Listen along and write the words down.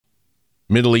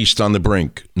Middle East on the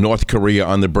brink. North Korea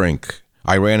on the brink.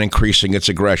 Iran increasing its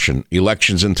aggression,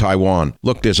 elections in Taiwan.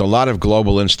 Look, there's a lot of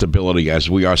global instability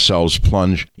as we ourselves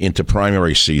plunge into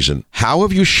primary season. How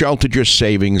have you sheltered your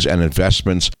savings and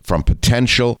investments from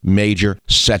potential major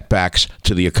setbacks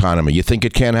to the economy? You think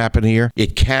it can't happen here?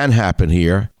 It can happen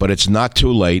here, but it's not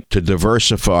too late to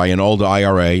diversify an old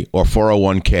IRA or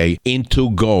 401k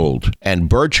into gold. And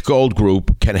Birch Gold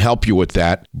Group can help you with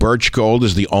that. Birch Gold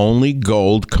is the only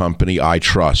gold company I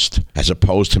trust. As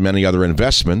opposed to many other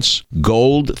investments,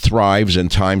 gold thrives in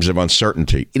times of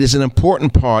uncertainty. It is an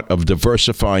important part of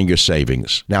diversifying your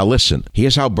savings. Now listen,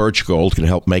 here's how Birch Gold can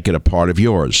help make it a part of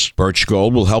yours. Birch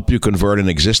Gold will help you convert an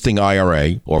existing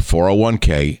IRA or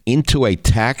 401k into a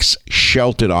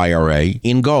tax-sheltered IRA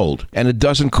in gold. And it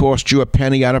doesn't cost you a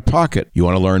penny out of pocket. You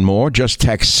want to learn more? Just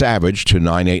text SAVAGE to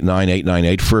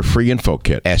 989898 for a free info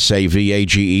kit.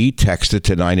 SAVAGE, text it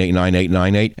to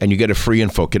 989898 and you get a free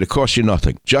info kit. It costs you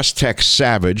nothing. Just text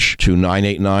SAVAGE to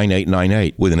 989898.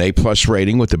 With an A-plus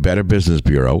rating with the Better Business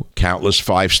Bureau, countless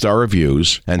 5-star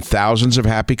reviews, and thousands of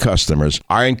happy customers,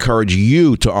 I encourage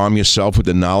you to arm yourself with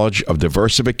the knowledge of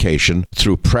diversification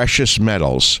through precious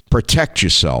metals. Protect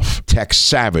yourself. Text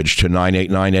SAVAGE to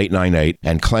 989898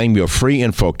 and claim your free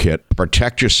info kit.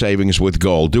 Protect your savings with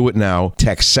gold. Do it now.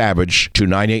 Text SAVAGE to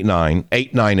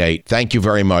 989898. Thank you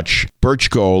very much. Birch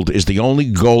Gold is the only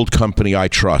gold company I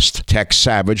trust. Text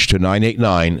SAVAGE to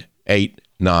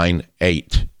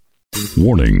 989898.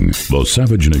 Warning, the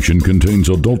Savage Nation contains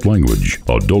adult language,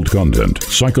 adult content,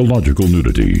 psychological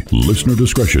nudity. Listener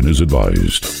discretion is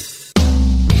advised.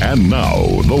 And now,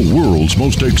 the world's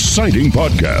most exciting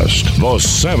podcast, The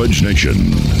Savage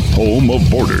Nation, home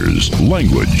of borders,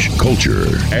 language,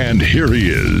 culture. And here he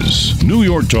is, New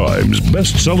York Times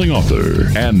best-selling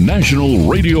author and National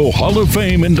Radio Hall of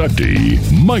Fame inductee,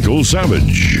 Michael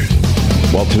Savage.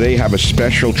 Well, today I have a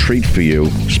special treat for you.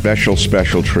 Special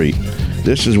treat.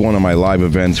 This is one of my live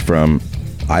events from,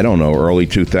 early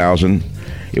 2000.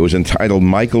 It was entitled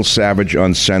Michael Savage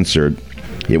Uncensored.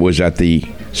 It was at the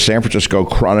San Francisco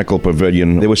Chronicle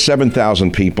Pavilion. There were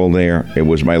 7,000 people there. It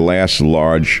was my last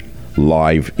large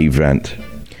live event.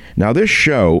 Now, this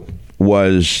show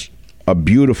was a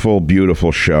beautiful,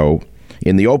 beautiful show.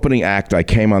 In the opening act, I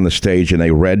came on the stage in a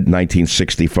red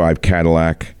 1965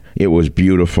 Cadillac. It was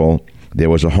beautiful. There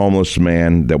was a homeless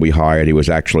man that we hired. He was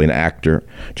actually an actor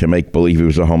to make believe he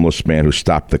was a homeless man who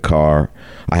stopped the car.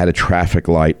 I had a traffic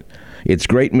light. It's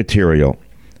great material,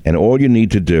 and all you need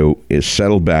to do is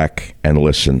settle back and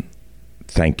listen.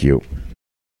 Thank you.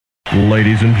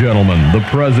 Ladies and gentlemen, the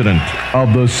President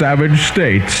of the Savage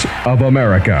States of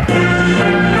America.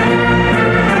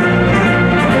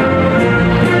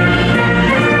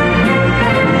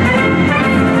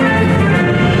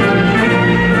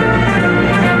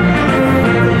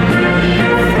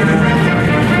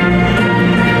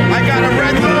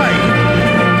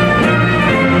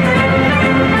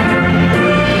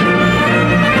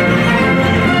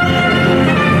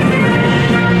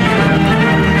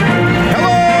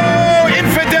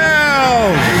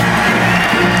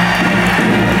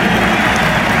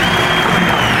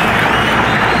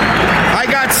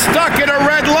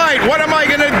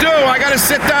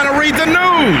 Sit down and read the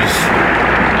news.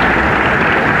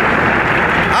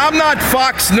 I'm not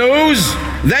Fox News.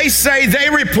 They say they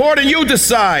report and you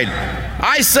decide.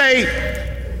 I say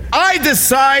I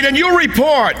decide and you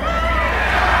report.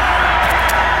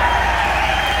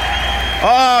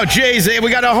 Oh, geez, we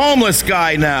got a homeless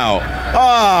guy now.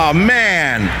 Oh,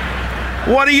 man.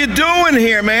 What are you doing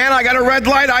here, man? I got a red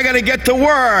light. I got to get to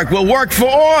work. We'll work for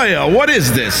oil. What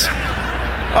is this?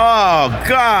 Oh,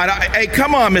 God. Hey,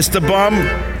 come on, Mr. Bum.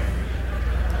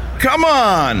 Come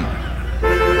on.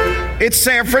 It's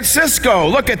San Francisco.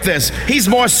 Look at this. He's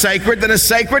more sacred than a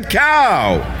sacred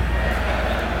cow.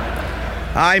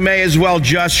 I may as well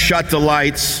just shut the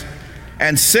lights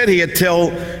and sit here till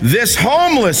this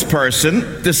homeless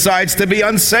person decides to be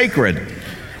unsacred.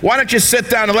 Why don't you sit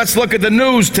down and let's look at the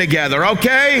news together,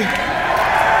 okay?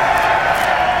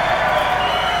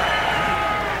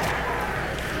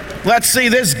 Let's see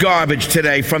this garbage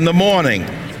today from the morning.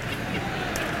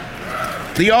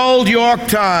 The Old York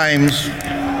Times.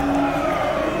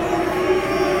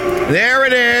 There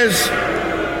it is.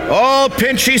 Old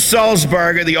Pinchy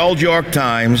Sulzberger, the Old York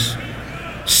Times.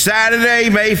 Saturday,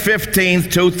 May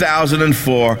 15th,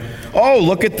 2004. Oh,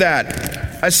 look at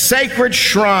that. A sacred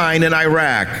shrine in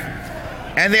Iraq.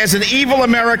 And there's an evil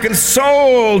American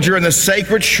soldier in the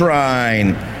sacred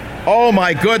shrine. Oh,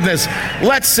 my goodness.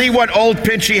 Let's see what old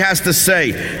Pinchy has to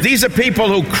say. These are people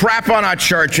who crap on our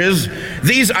churches.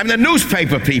 I'm the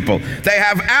newspaper people. They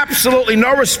have absolutely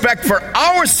no respect for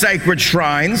our sacred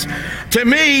shrines. To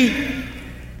me,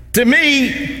 To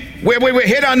me, where we were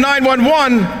hit on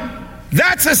 911,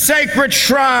 that's a sacred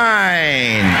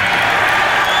shrine.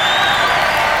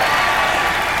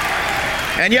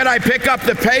 And yet I pick up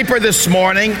the paper this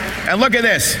morning, and look at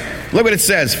this. Look what it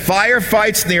says.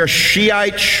 Firefights near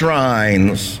Shiite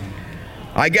shrines.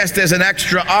 I guess there's an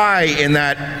extra I in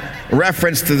that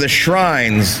reference to the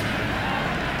shrines.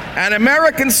 An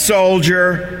American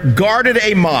soldier guarded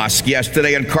a mosque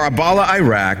yesterday in Karbala,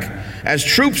 Iraq, as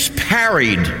troops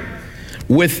parried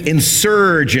with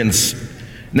insurgents.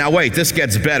 Now wait, this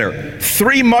gets better.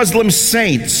 3 Muslim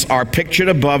saints are pictured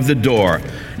above the door.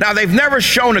 Now they've never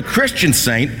shown a Christian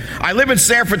saint. I live in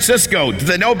San Francisco. Do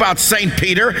they know about St.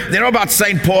 Peter? They know about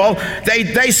St. Paul.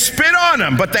 They spit on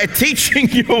them, but they're teaching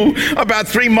you about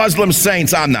 3 Muslim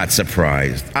saints. I'm not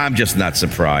surprised. I'm just not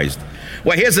surprised.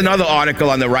 Well, here's another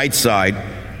article on the right side.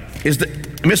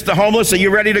 Mr. Homeless, are you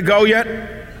ready to go yet?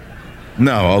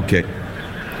 No, okay.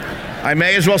 I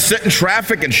may as well sit in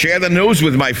traffic and share the news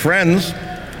with my friends.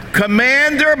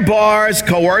 Commander bars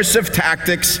coercive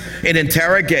tactics in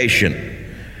interrogation.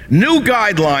 New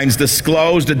guidelines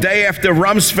disclosed the day after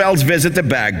Rumsfeld's visit to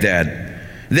Baghdad.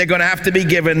 They're going to have to be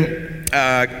given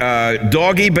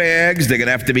doggy bags. They're going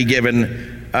to have to be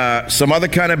given some other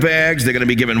kind of bags. They're going to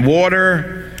be given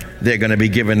water. They're going to be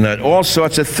given all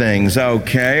sorts of things.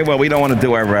 Okay, well, we don't want to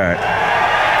do Iraq.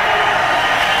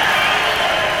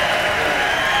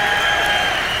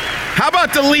 How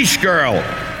about the leash girl?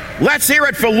 Let's hear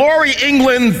it for Lori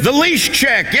England, the leash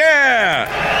chick. Yeah.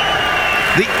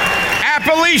 The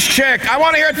Appalachian chick. I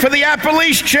want to hear it for the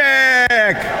Appalachian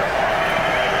chick.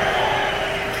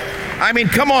 I mean,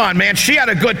 come on, man. She had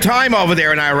a good time over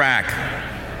there in Iraq.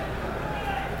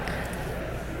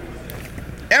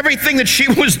 Everything that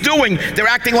she was doing, they're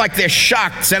acting like they're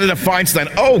shocked. Senator Feinstein,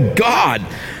 oh, God,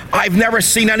 I've never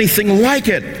seen anything like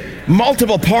it.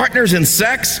 Multiple partners in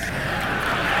sex.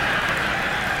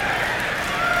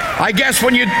 I guess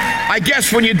when you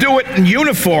do it in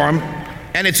uniform,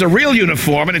 and it's a real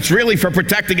uniform, and it's really for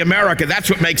protecting America, that's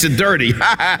what makes it dirty.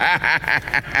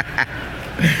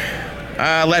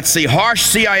 Let's see. Harsh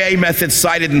CIA methods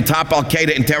cited in top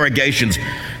Al-Qaeda interrogations.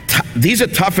 These are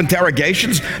tough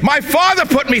interrogations? My father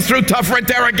put me through tougher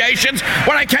interrogations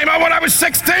when I came out when I was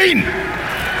 16.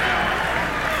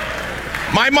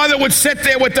 My mother would sit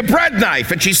there with the bread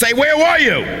knife, and she'd say, "Where were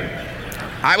you?"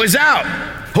 I was out.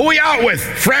 Who were you out with?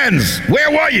 Friends. Where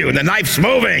were you? And the knife's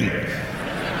moving.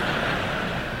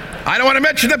 I don't want to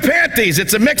mention the panties.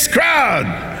 It's a mixed crowd.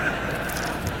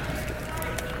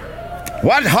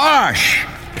 What harsh?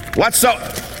 What's so...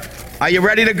 Are you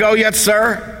ready to go yet,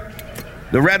 sir?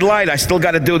 The red light. I still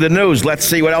got to do the news. Let's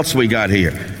see what else we got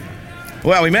here.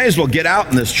 Well, we may as well get out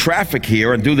in this traffic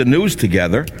here and do the news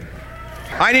together.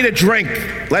 I need a drink.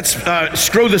 Let's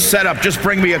screw the setup. Just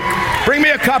bring me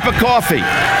a cup of coffee.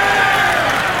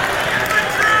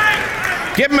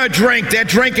 Give them a drink. They're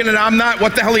drinking and I'm not.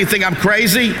 What the hell do you think? I'm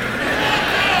crazy?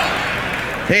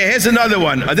 Hey, here's another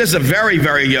one. This is a very,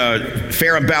 very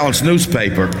fair and balanced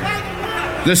newspaper.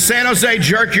 The San Jose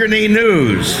Jerk Your Knee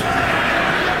News.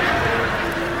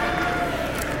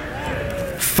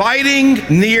 Fighting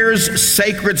nears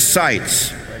sacred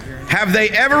sites. Have they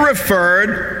ever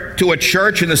referred to a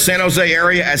church in the San Jose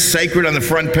area as sacred on the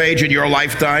front page in your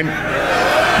lifetime?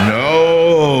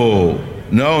 No,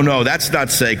 that's not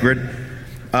sacred.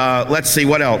 Let's see,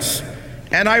 what else?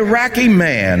 An Iraqi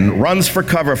man runs for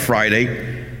cover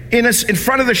Friday in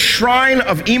front of the shrine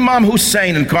of Imam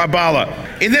Hussein in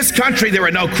Karbala. In this country, there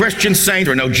are no Christian saints,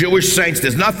 there are no Jewish saints,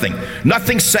 there's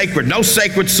nothing sacred, no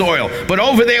sacred soil. But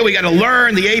over there, we got to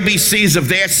learn the ABCs of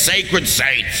their sacred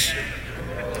saints.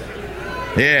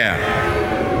 Yeah.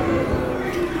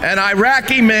 An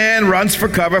Iraqi man runs for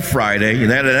cover Friday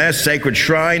in a sacred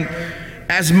shrine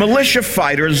as militia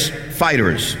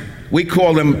fighters. We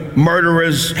call them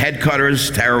murderers, head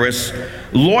cutters, terrorists,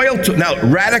 loyal to, now,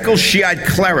 radical Shiite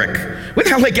cleric. Where the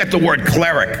hell they get the word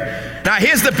cleric? Now,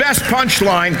 here's the best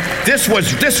punchline.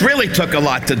 This really took a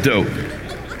lot to do.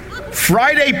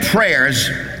 Friday prayers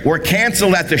were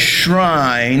canceled at the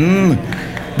shrine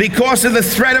because of the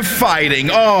threat of fighting.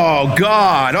 Oh,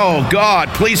 God,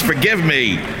 please forgive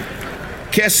me.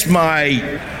 Kiss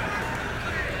my,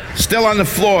 still on the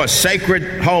floor,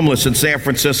 sacred homeless in San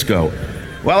Francisco.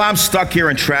 Well, I'm stuck here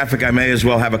in traffic. I may as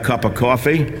well have a cup of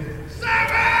coffee.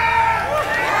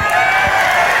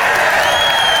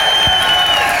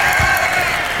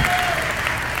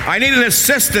 I need an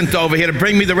assistant over here to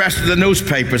bring me the rest of the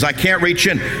newspapers. I can't reach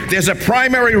in. There's a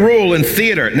primary rule in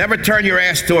theater. Never turn your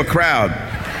ass to a crowd.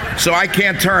 So I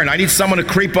can't turn. I need someone to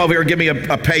creep over here and give me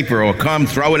a paper or come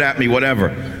throw it at me,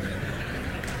 whatever.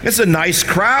 It's a nice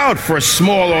crowd for a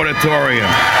small auditorium.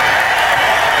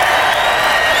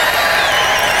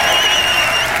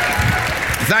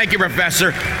 Thank you,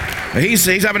 Professor.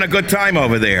 He's having a good time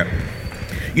over there.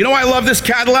 You know why I love this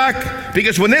Cadillac?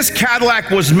 Because when this Cadillac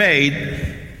was made,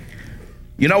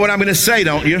 you know what I'm going to say,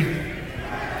 don't you?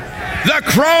 The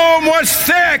chrome was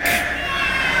thick,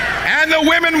 and the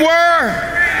women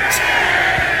were.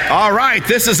 All right,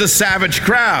 this is a savage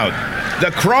crowd.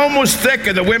 The chrome was thick,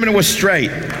 and the women were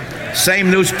straight.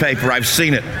 Same newspaper, I've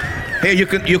seen it. Here,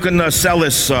 you can sell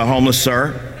this, homeless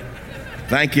sir.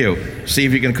 Thank you. See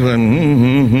if you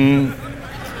can.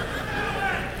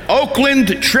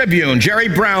 Oakland Tribune, Jerry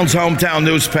Brown's hometown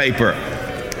newspaper.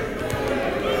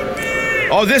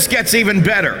 Oh, this gets even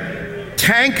better.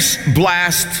 Tanks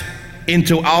blast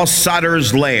into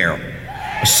al-Sadr's lair.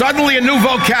 Suddenly a new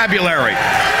vocabulary.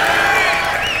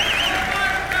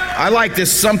 I like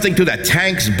this, something to that.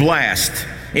 Tanks blast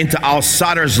into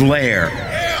al-Sadr's lair.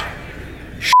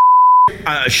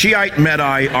 Shiite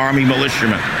Medi Army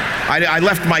militiamen. I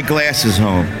left my glasses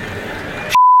home.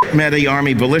 Medi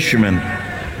Army militiamen.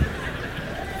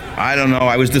 I don't know,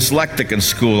 I was dyslexic in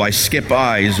school. I skip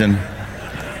I's. And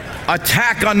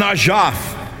attack on Najaf.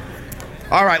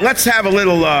 All right, let's have a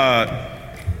little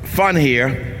fun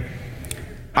here.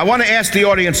 I want to ask the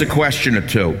audience a question or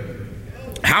two.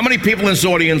 How many people in this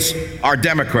audience are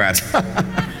Democrats? No,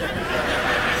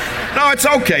 it's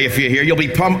okay if you're here. You'll be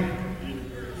pumped.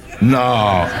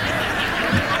 No.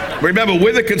 Remember,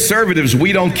 we're the conservatives.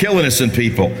 We don't kill innocent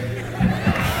people. We'll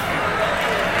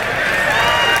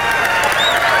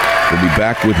be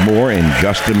back with more in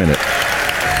just a minute.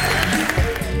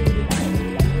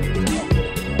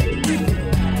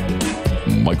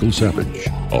 Michael Savage,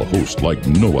 a host like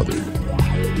no other.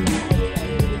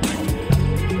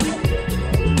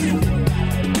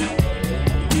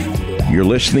 You're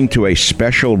listening to a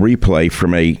special replay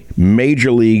from a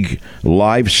Major League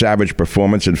live Savage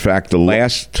performance. In fact, the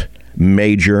last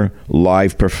major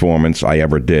live performance I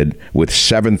ever did with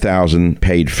 7,000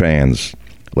 paid fans.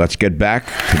 Let's get back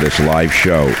to this live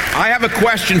show. I have a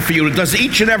question for you. Does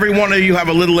each and every one of you have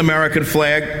a little American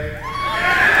flag?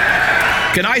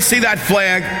 Can I see that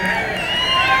flag?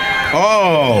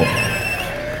 Oh,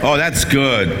 that's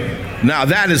good. Now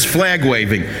that is flag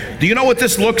waving. Do you know what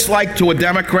this looks like to a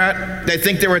Democrat? They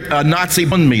think they're at a Nazi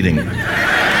meeting.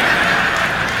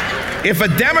 If a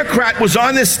Democrat was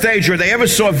on this stage or they ever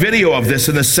saw a video of this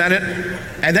in the Senate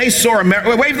and they saw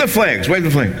wave the flags, wave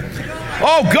the flag.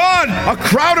 Oh God, a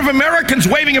crowd of Americans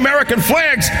waving American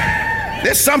flags.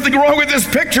 There's something wrong with this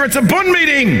picture. It's a Bund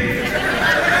meeting.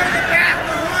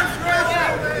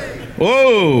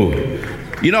 Oh,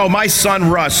 you know, my son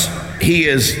Russ, he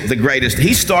is the greatest.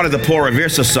 He started the Paul Revere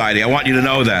Society. I want you to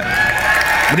know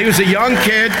that. When he was a young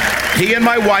kid, he and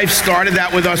my wife started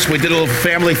that with us. We did a little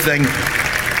family thing.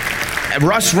 And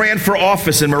Russ ran for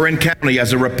office in Marin County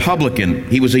as a Republican.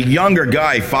 He was a younger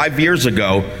guy 5 years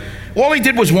ago. All he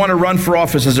did was want to run for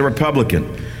office as a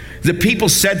Republican. The people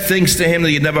said things to him that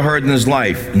he'd never heard in his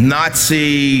life.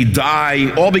 Nazi,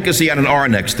 die, all because he had an R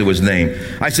next to his name.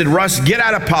 I said, Russ, get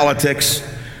out of politics,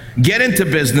 get into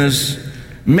business,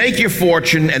 make your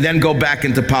fortune, and then go back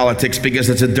into politics because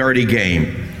it's a dirty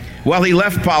game. Well, he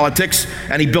left politics,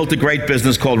 and he built a great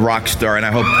business called Rockstar, and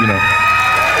I hope, you know.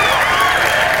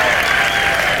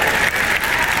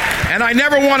 And I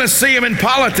never want to see him in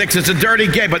politics. It's a dirty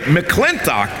game. But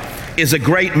McClintock is a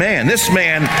great man. This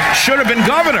man should have been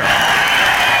governor.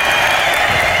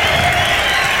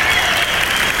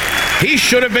 He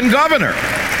should have been governor.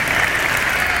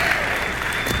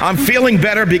 I'm feeling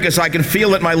better because I can feel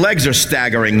that my legs are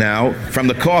staggering now from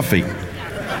the coffee.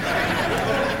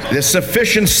 There's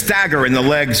sufficient stagger in the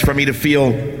legs for me to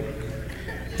feel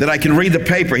that I can read the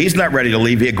paper. He's not ready to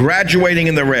leave here. Graduating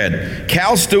in the red.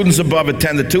 Cal students above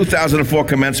attend the 2004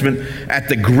 commencement at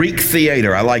the Greek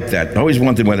Theater. I like that. I always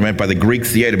wondered what I meant by the Greek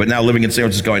Theater, but now living in San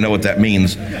Francisco, I know what that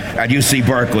means. At UC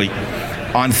Berkeley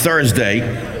on Thursday.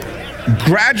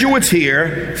 Graduates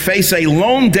here face a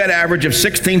loan debt average of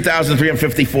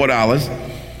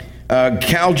 $16,354.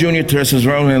 Cal Junior Tersa's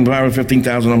loan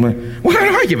 $15,000. Why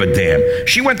do I give a damn?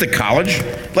 She went to college.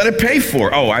 Let it pay for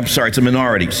it. Oh, I'm sorry. It's a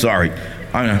minority. Sorry.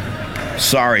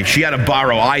 Sorry. She had to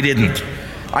borrow. I didn't.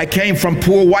 I came from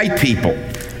poor white people.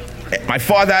 My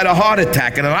father had a heart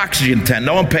attack in an oxygen tent.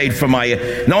 No one paid for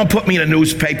no one put me in a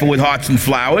newspaper with hearts and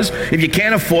flowers. If you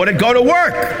can't afford it, go to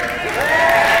work.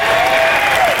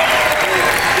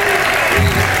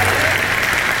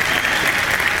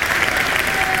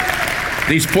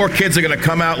 These poor kids are going to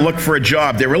come out and look for a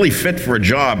job. They're really fit for a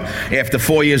job after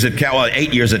 4 years at Cal,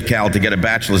 8 years at Cal to get a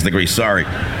bachelor's degree. Sorry.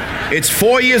 It's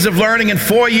 4 years of learning and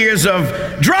 4 years of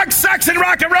drug, sex, and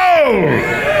rock and roll.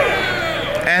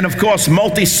 And, of course,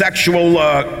 multi-sexual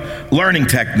learning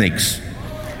techniques.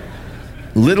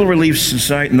 Little Relief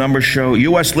Society numbers show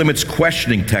U.S. limits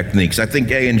questioning techniques. I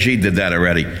think A&G did that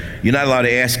already. You're not allowed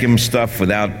to ask him stuff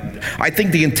without... I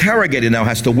think the interrogator now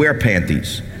has to wear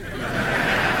panties.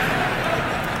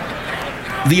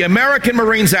 The American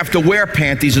Marines have to wear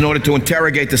panties in order to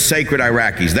interrogate the sacred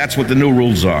Iraqis. That's what the new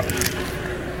rules are.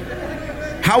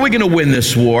 How are we going to win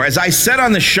this war? As I said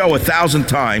on the show 1,000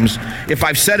 times, if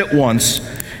I've said it once,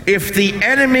 if the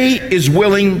enemy is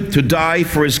willing to die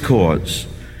for his cause,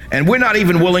 and we're not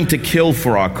even willing to kill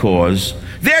for our cause,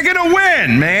 they're going to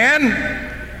win, man.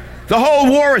 The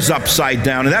whole war is upside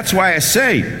down, and that's why I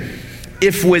say,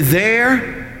 if we're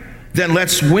there, then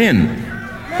let's win,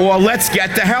 or let's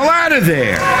get the hell out of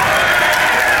there.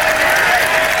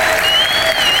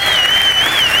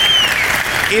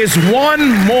 Is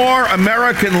one more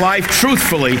American life,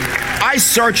 truthfully, I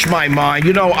searched my mind.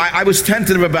 You know, I was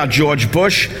tentative about George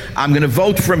Bush. I'm going to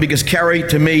vote for him because Kerry,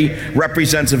 to me,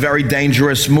 represents a very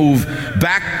dangerous move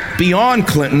back beyond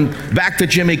Clinton, back to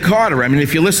Jimmy Carter. I mean,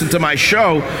 if you listen to my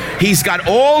show, he's got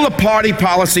all the party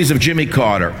policies of Jimmy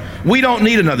Carter. We don't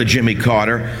need another Jimmy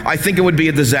Carter. I think it would be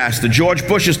a disaster. George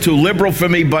Bush is too liberal for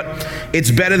me, but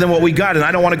it's better than what we got, and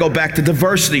I don't want to go back to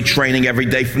diversity training every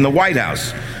day from the White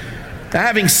House. Now,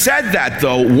 having said that,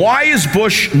 though, why is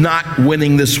Bush not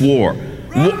winning this war? All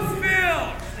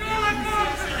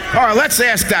right, let's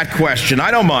ask that question. I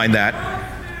don't mind that.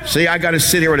 See, I got to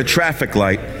sit here at a traffic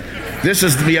light. This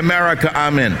is the America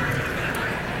I'm in.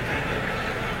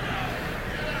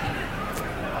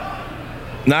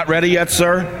 Not ready yet,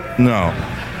 sir? No.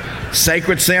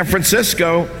 Sacred San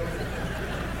Francisco.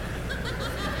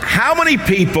 How many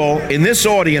people in this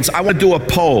audience, I want to do a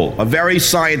poll, a very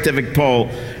scientific poll.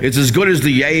 It's as good as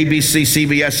the ABC,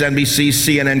 CBS, NBC,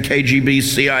 CNN, KGB,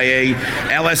 CIA,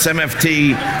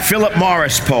 LSMFT, Philip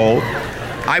Morris poll.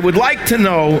 I would like to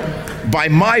know, by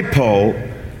my poll,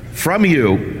 from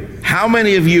you, how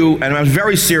many of you, and I'm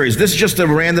very serious, this is just a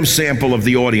random sample of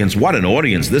the audience. What an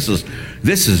audience. This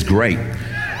is great.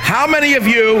 How many of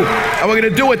you, and we're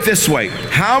going to do it this way,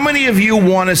 how many of you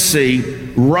want to see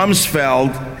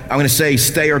Rumsfeld, I'm going to say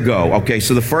stay or go. Okay,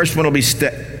 so the first one will be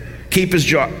keep his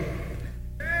job.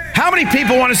 How many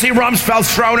people want to see Rumsfeld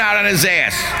thrown out on his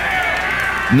ass?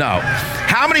 No.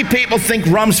 How many people think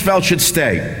Rumsfeld should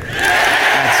stay?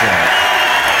 That's it.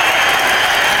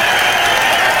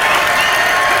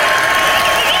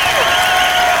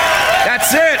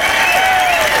 That's it.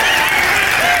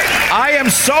 I am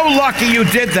so lucky you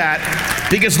did that,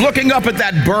 because looking up at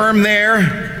that berm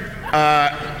there,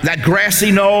 that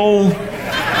grassy knoll,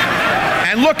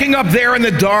 and looking up there in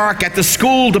the dark at the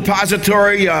school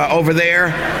depository over there,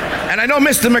 and I know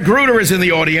Mr. Magruder is in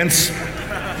the audience.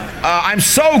 I'm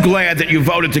so glad that you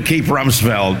voted to keep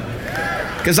Rumsfeld,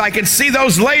 because I can see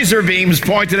those laser beams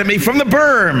pointed at me from the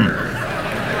berm.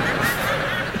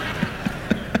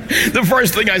 The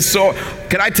first thing I saw,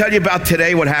 can I tell you about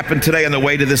today, what happened today on the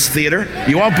way to this theater?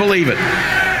 You won't believe it.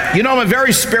 You know, I'm a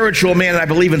very spiritual man, and I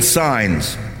believe in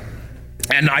signs.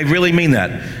 And I really mean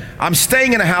that. I'm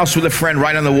staying in a house with a friend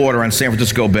right on the water on San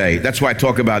Francisco Bay. That's why I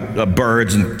talk about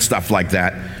birds and stuff like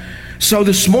that. So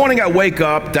this morning I wake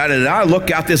up, I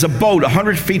look out, there's a boat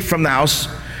 100 feet from the house,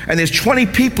 and there's 20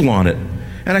 people on it.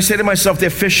 And I say to myself, they're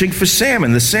fishing for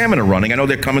salmon. The salmon are running. I know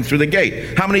they're coming through the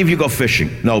gate. How many of you go fishing?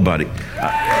 Nobody.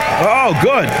 Oh,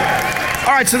 good.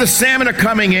 All right, so the salmon are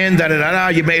coming in,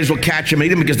 you may as well catch them and eat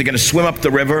them, because they're going to swim up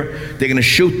the river. They're going to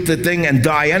shoot the thing and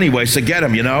die anyway, so get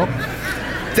them, you know?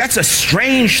 That's a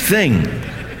strange thing.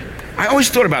 I always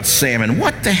thought about salmon.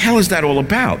 What the hell is that all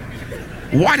about?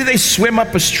 Why do they swim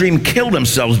up a stream, kill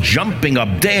themselves, jumping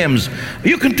up dams?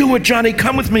 You can do it, Johnny.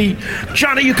 Come with me.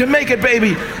 Johnny, you can make it,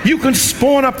 baby. You can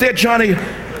spawn up there, Johnny.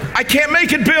 I can't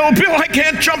make it, Bill. Bill, I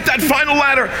can't jump that final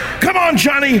ladder. Come on,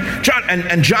 Johnny.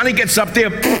 And Johnny gets up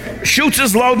there, shoots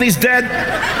his load, and he's dead.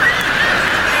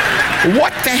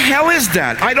 What the hell is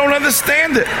that? I don't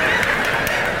understand it.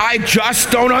 I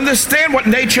just don't understand what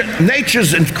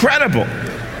nature's incredible.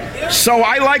 So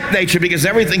I like nature because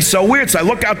everything's so weird. So I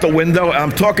look out the window,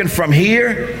 I'm talking from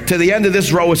here to the end of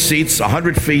this row of seats,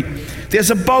 100 feet. There's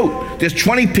a boat. There's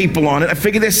 20 people on it. I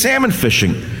figure they're salmon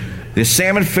fishing. There's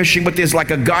salmon fishing, but there's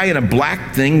like a guy in a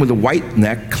black thing with a white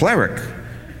neck, cleric.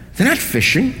 They're not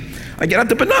fishing. I get out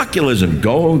the binoculars and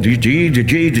go, they're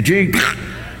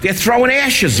throwing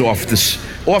ashes off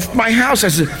my house.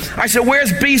 I said,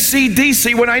 where's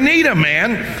BCDC when I need them,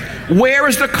 man? Where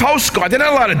is the Coast Guard? They're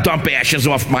not allowed to dump ashes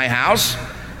off my house.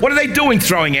 What are they doing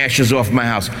throwing ashes off my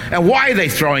house? And why are they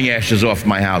throwing ashes off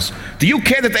my house? Do you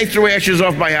care that they threw ashes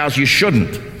off my house? You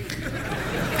shouldn't.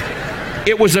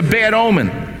 It was a bad omen.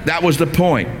 That was the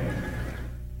point.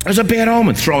 It was a bad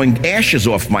omen, throwing ashes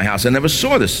off my house. I never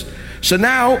saw this. So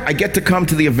now I get to come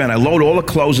to the event. I load all the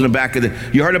clothes in the back of the...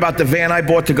 You heard about the van I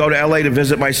bought to go to L.A. to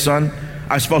visit my son?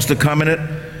 I was supposed to come in it.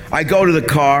 I go to the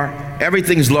car.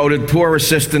 Everything's loaded. Poor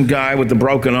assistant guy with the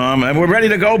broken arm. And we're ready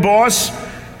to go, boss.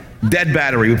 Dead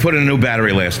battery. We put in a new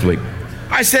battery last week.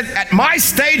 I said, at my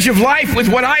stage of life, with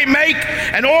what I make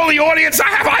and all the audience I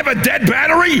have a dead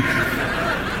battery?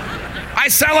 I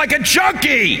sound like a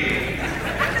junkie.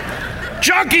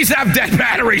 Junkies have dead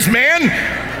batteries, man.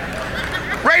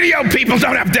 Radio people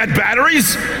don't have dead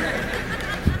batteries.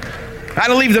 I had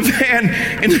to leave the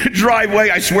van in the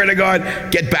driveway. I swear to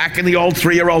God, get back in the old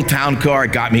 3-year-old town car.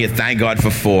 It got me a thank God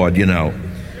for Ford, you know.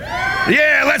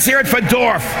 Yeah, let's hear it for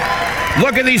Dorf.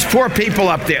 Look at these poor people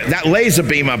up there. That laser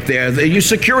beam up there. You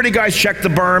security guys check the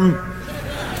berm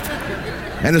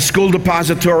and the school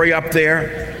depository up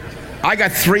there. I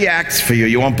got 3 acts for you.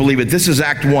 You won't believe it. This is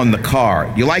act 1, the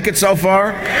car. You like it so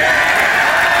far?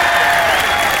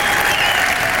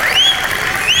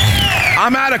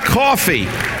 I'm out of coffee.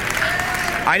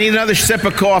 I need another sip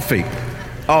of coffee.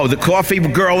 Oh, the coffee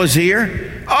girl is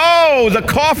here? Oh, the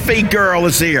coffee girl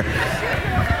is here.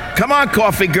 Come on,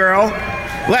 coffee girl.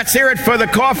 Let's hear it for the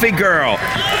coffee girl.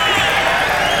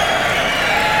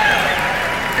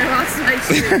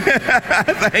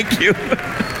 Thank you.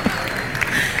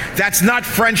 That's not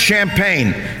French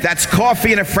champagne. That's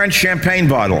coffee in a French champagne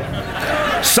bottle.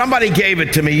 Somebody gave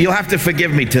it to me. You'll have to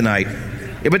forgive me tonight.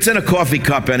 If it's in a coffee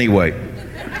cup anyway.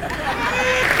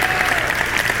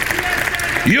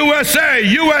 USA,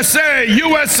 USA,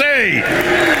 USA.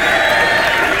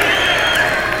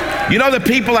 You know, the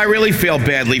people I really feel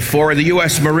badly for are the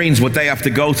U.S. Marines, what they have to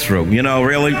go through. You know,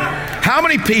 really? How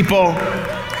many people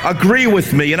agree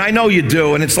with me, and I know you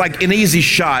do, and it's like an easy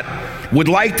shot, would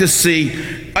like to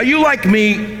see, are you like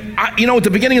me? You know, at the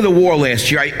beginning of the war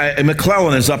last year,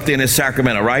 McClellan is up there in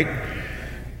Sacramento, right?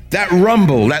 That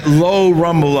rumble, that low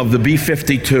rumble of the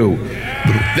B-52,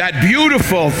 that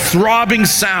beautiful throbbing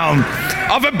sound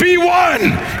of a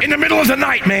B-1 in the middle of the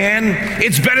night, man.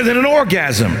 It's better than an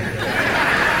orgasm.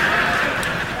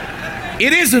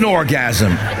 It is an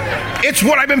orgasm. It's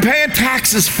what I've been paying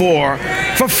taxes for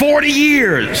 40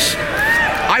 years.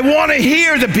 I want to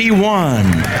hear the B-1.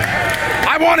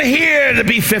 I want to hear the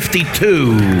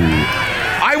B-52.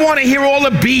 I want to hear all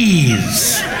the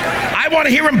bees. I want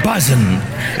to hear them buzzing.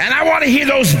 And I want to hear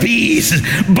those bees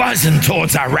buzzing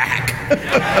towards Iraq.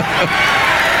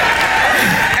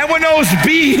 And when those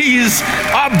bees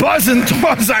are buzzing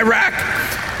towards Iraq,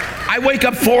 I wake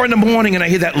up 4 in the morning and I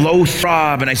hear that low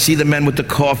throb, and I see the men with the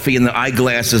coffee and the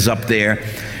eyeglasses up there,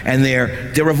 and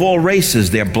they're of all races.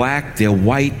 They're black, they're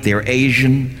white, they're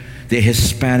Asian, they're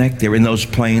Hispanic, they're in those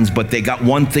planes, but they got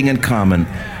one thing in common.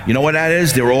 You know what that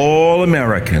is? They're all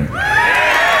American.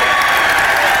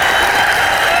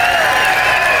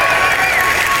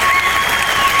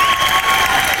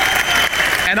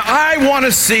 And I want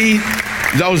to see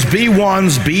those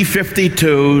B-1s,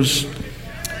 B-52s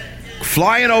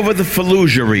flying over the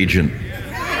Fallujah region.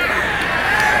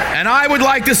 And I would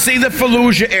like to see the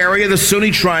Fallujah area, the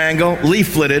Sunni Triangle,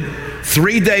 leafleted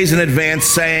 3 days in advance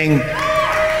saying,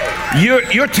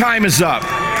 your time is up,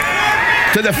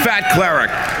 to the fat cleric.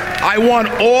 I want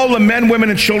all the men, women,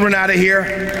 and children out of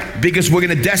here because we're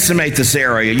going to decimate this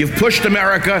area. You've pushed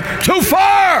America too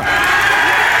far!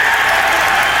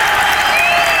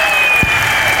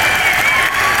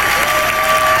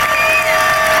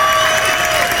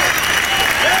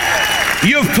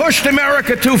 You've pushed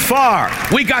America too far.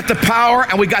 We got the power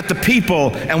and we got the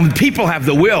people, and the people have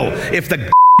the will. If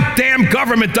the damn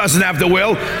government doesn't have the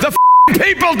will, the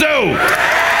people do.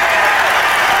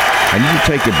 I need to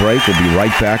take a break. We'll be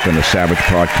right back on the Savage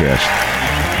Podcast.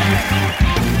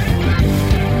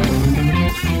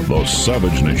 The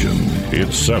Savage Nation.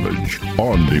 It's Savage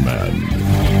on Demand.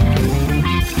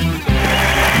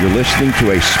 You're listening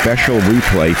to a special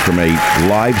replay from a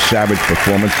live Savage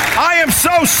performance. I am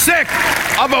so sick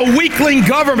of a weakling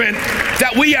government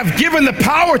that we have given the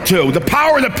power to, the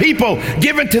power of the people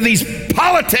given to these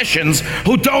politicians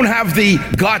who don't have the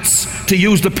guts to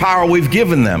use the power we've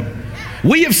given them.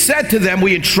 We have said to them,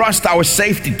 we entrust our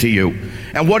safety to you.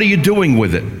 And what are you doing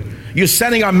with it? You're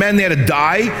sending our men there to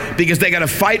die because they got to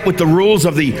fight with the rules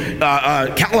of the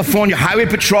California Highway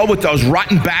Patrol with those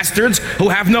rotten bastards who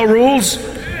have no rules?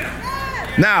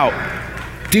 Now,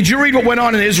 did you read what went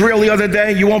on in Israel the other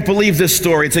day? You won't believe this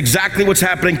story. It's exactly what's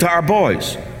happening to our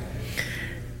boys.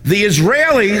 The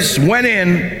Israelis went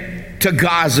in to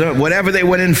Gaza, whatever they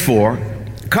went in for.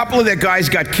 A couple of their guys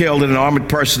got killed in an armored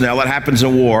personnel. That happens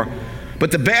in war.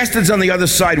 But the bastards on the other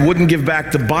side wouldn't give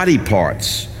back the body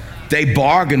parts. They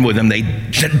bargain with him. They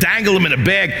dangle him in a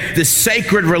bag. This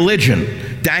sacred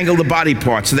religion dangled the body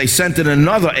parts. So they sent in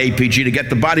another APG to get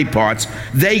the body parts.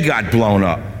 They got blown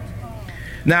up.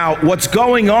 Now, what's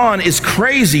going on is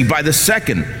crazy by the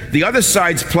second. The other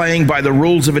side's playing by the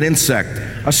rules of an insect.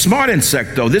 A smart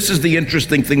insect, though. This is the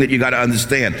interesting thing that you got to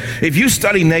understand. If you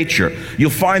study nature, you'll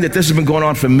find that this has been going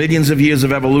on for millions of years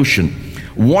of evolution.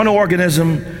 One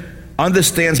organism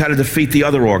understands how to defeat the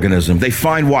other organism. They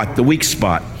find what? The weak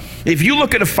spot. If you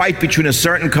look at a fight between a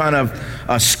certain kind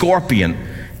of scorpion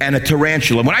and a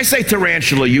tarantula, when I say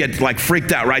tarantula, you get like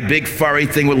freaked out, right? Big furry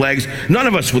thing with legs. None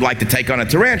of us would like to take on a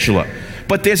tarantula.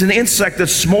 But there's an insect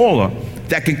that's smaller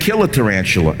that can kill a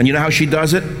tarantula. And you know how she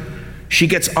does it? She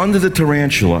gets under the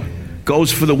tarantula,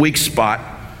 goes for the weak spot,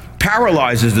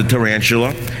 paralyzes the tarantula,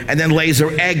 and then lays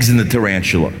her eggs in the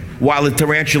tarantula while the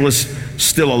tarantula's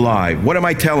still alive. What am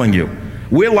I telling you?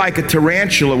 We're like a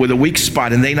tarantula with a weak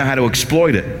spot, and they know how to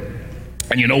exploit it.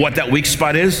 And you know what that weak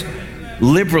spot is?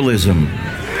 Liberalism.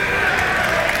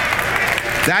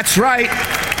 That's right.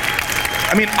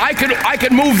 I mean, I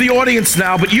could move the audience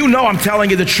now, but you know I'm telling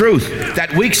you the truth.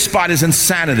 That weak spot is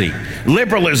insanity.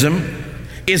 Liberalism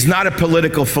is not a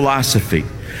political philosophy.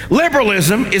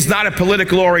 Liberalism is not a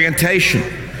political orientation.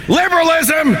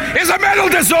 Liberalism is a mental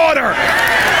disorder.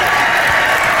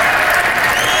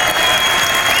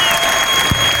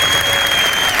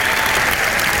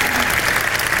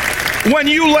 When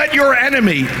you let your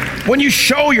enemy, when you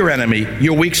show your enemy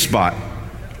your weak spot,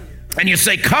 and you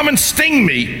say, come and sting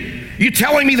me, you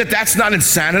telling me that that's not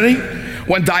insanity?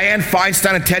 When Dianne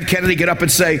Feinstein and Ted Kennedy get up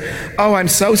and say, oh, I'm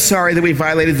so sorry that we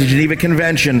violated the Geneva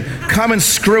Convention. Come and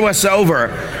screw us over.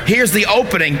 Here's the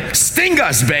opening. Sting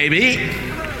us, baby.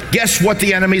 Guess what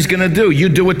the enemy's going to do? You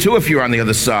do it too if you're on the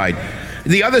other side.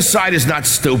 The other side is not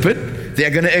stupid.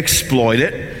 They're going to exploit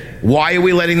it. Why are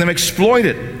we letting them exploit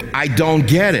it? I don't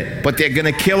get it. But they're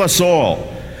going to kill us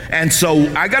all. And so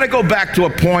I got to go back to a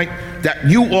point that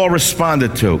you all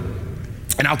responded to.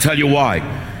 And I'll tell you why.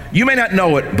 You may not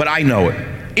know it, but I know it.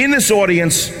 In this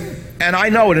audience, and I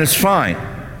know it, and it's fine.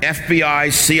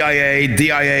 FBI, CIA,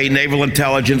 DIA, Naval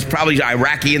Intelligence, probably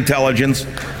Iraqi intelligence.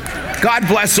 God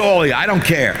bless all of you. I don't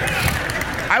care.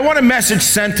 I want a message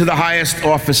sent to the highest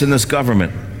office in this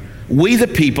government. We, the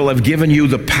people, have given you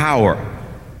the power,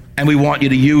 and we want you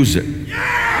to use it.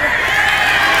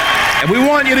 And we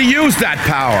want you to use that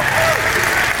power.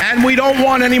 And we don't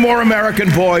want any more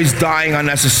American boys dying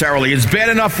unnecessarily. It's bad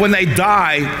enough when they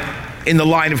die in the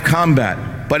line of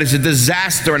combat, but it's a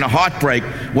disaster and a heartbreak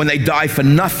when they die for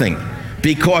nothing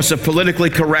because of politically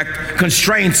correct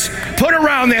constraints put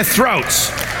around their throats.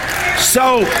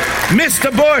 So,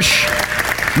 Mr.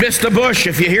 Bush,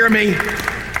 if you hear me,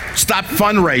 stop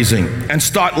fundraising and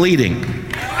start leading.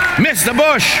 Mr.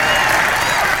 Bush,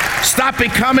 stop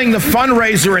becoming the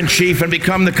fundraiser-in-chief and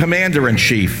become the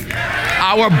commander-in-chief.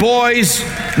 Our boys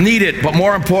need it, but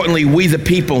more importantly, we the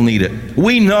people need it.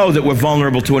 We know that we're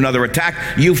vulnerable to another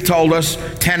attack. You've told us,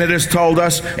 Tenet has told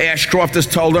us, Ashcroft has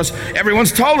told us,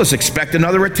 everyone's told us, expect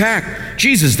another attack.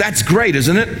 Jesus, that's great,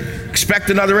 isn't it? Expect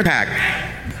another attack.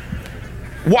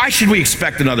 Why should we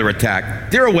expect another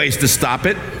attack? There are ways to stop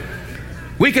it.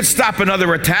 We can stop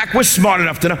another attack. We're smart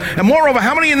enough to know. And moreover,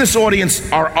 how many in this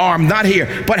audience are armed, not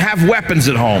here, but have weapons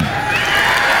at home?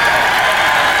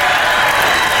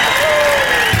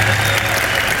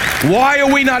 Why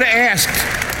are we not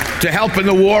asked to help in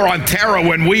the war on terror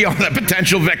when we are the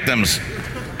potential victims?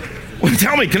 Well,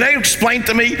 tell me, can they explain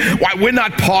to me why we're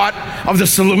not part of the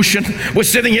solution? We're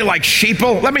sitting here like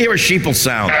sheeple. Let me hear a sheeple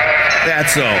sound.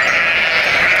 That's all.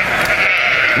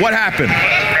 What happened?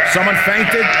 Someone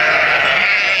fainted?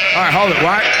 All right, hold it.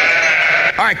 What?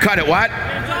 All right, cut it. What?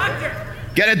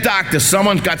 Get a doctor.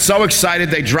 Someone got so excited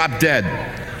they dropped dead.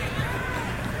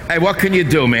 Hey, what can you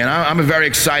do, man? I'm a very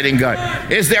exciting guy.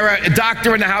 Is there a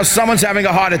doctor in the house? Someone's having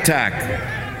a heart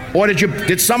attack. Or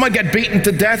did someone get beaten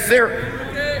to death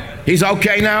there? He's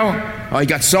okay now? Oh, he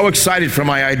got so excited for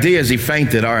my ideas, he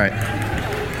fainted. All right.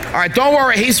 All right, don't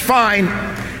worry, he's fine.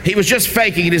 He was just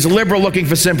faking it. He's a liberal looking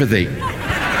for sympathy.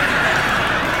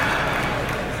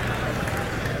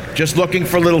 Just looking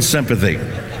for a little sympathy.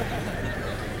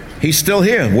 He's still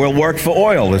here. We'll work for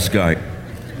oil, this guy.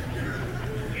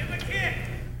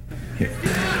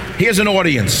 Here's an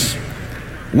audience.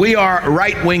 We are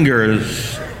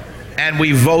right-wingers, and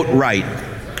we vote right.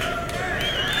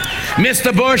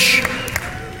 Mr. Bush,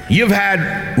 you've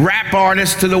had rap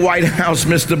artists to the White House,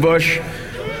 Mr. Bush.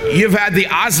 You've had the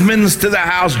Osmonds to the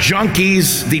House,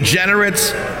 junkies,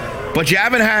 degenerates, but you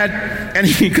haven't had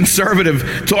any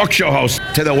conservative talk show hosts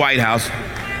to the White House.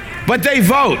 But they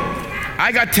vote.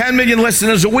 I got 10 million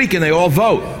listeners a week, and they all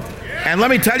vote. And let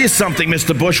me tell you something,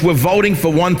 Mr. Bush, we're voting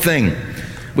for one thing.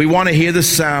 We want to hear the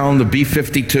sound of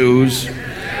B-52s.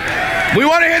 We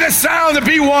want to hear the sound of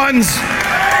B-1s.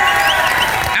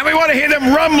 And we want to hear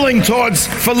them rumbling towards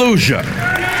Fallujah.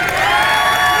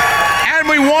 And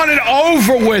we want it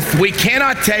over with. We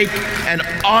cannot take an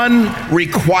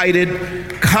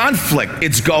unrequited conflict.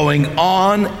 It's going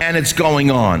on and it's going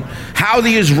on. How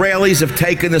the Israelis have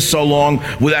taken this so long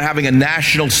without having a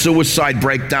national suicide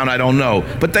breakdown, I don't know.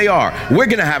 But they are. We're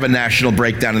going to have a national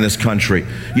breakdown in this country.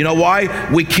 You know why?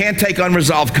 We can't take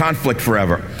unresolved conflict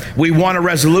forever. We want a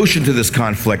resolution to this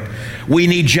conflict. We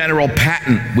need General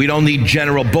Patton. We don't need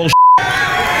General bullshit.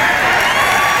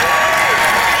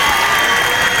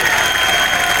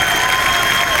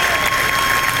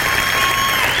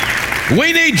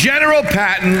 We need General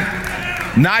Patton,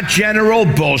 not General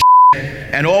bullshit.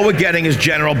 And all we're getting is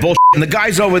General bullshit. And the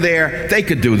guys over there, they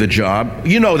could do the job.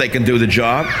 You know they can do the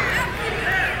job.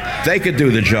 They could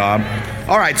do the job.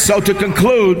 All right, so to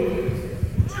conclude,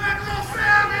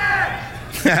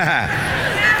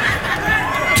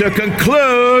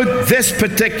 this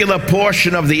particular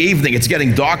portion of the evening, it's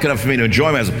getting dark enough for me to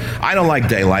enjoy myself. I don't like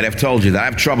daylight. I've told you that. I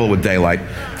have trouble with daylight.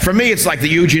 For me, it's like the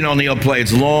Eugene O'Neill play.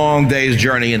 It's a long day's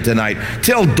journey into night.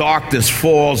 Till darkness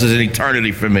falls is an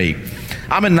eternity for me.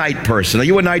 I'm a night person. Are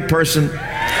you a night person? And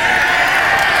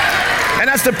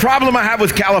that's the problem I have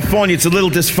with California. It's a little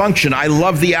dysfunction. I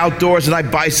love the outdoors and I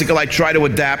bicycle. I try to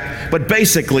adapt. But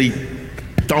basically,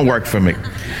 don't work for me.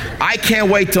 I can't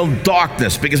wait till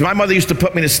darkness because my mother used to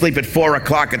put me to sleep at 4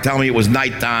 o'clock and tell me it was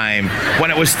nighttime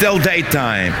when it was still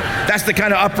daytime. That's the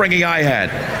kind of upbringing I had.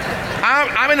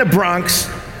 I'm in the Bronx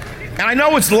and I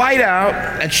know it's light out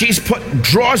and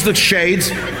draws the shades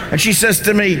and she says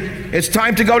to me, it's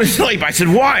time to go to sleep. I said,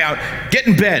 why? Get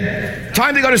in bed.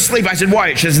 Time to go to sleep. I said,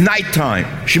 why? She says, nighttime.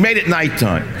 She made it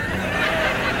nighttime.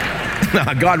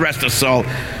 God rest her soul.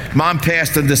 Mom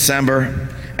passed in December.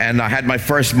 And I had my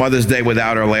first Mother's Day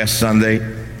without her last Sunday.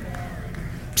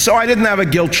 So I didn't have a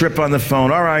guilt trip on the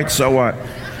phone. All right, so what?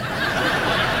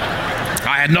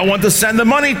 I had no one to send the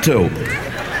money to.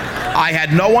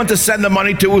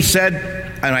 Who said,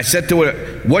 and I said to her,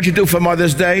 what'd you do for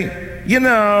Mother's Day? You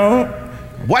know.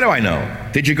 What do I know?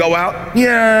 Did you go out?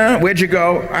 Yeah. Where'd you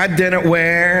go? I had dinner.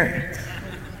 Where?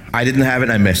 I didn't have it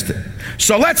and I missed it.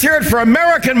 So let's hear it for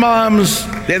American moms.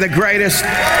 They're the greatest.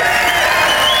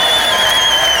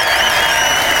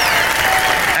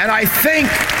 And I think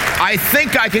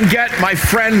I can get my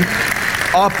friend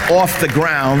up off the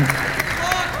ground.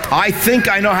 I think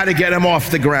I know how to get him off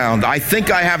the ground. I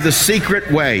think I have the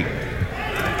secret way.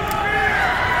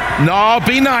 No,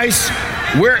 be nice.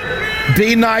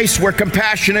 We're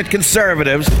compassionate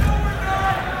conservatives.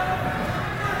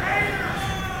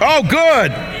 Oh,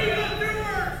 good.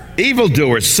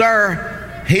 Evildoers,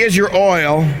 sir. Here's your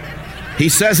oil. He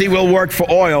says he will work for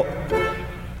oil.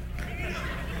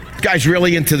 Guy's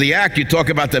really into the act. You talk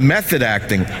about the method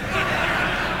acting.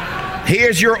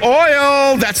 Here's your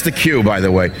oil. That's the cue, by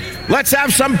the way. Let's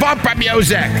have some bumper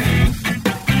music.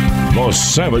 The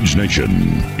Savage Nation.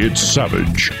 It's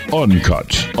savage,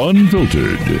 uncut,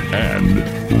 unfiltered, and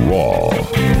raw.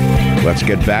 Let's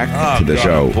get back to the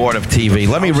show. I'm bored of TV.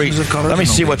 Let me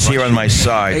see what's here on my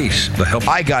side.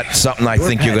 I got something I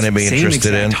think you're going to be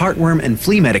interested in. Heartworm and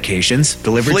flea medications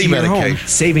delivered to your home,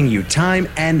 saving you time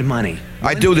and money.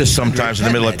 I do this sometimes in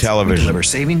the middle of television. Deliver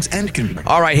savings and convenience.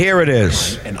 All right, here it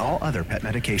is. And all other pet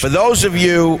medications. For those of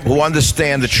you who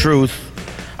understand the truth,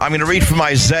 I'm going to read from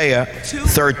Isaiah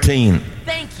 13.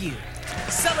 Thank you.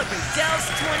 Celebrate Dell's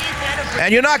 20th anniversary.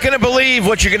 And you're not going to believe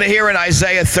what you're going to hear in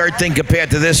Isaiah 13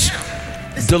 compared to this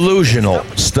delusional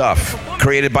stuff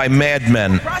created by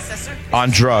madmen on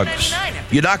drugs.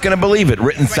 You're not going to believe it,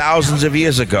 written thousands of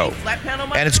years ago.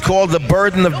 And it's called The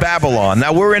Burden of Babylon.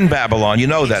 Now, we're in Babylon. You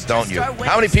know that, don't you?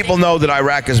 How many people know that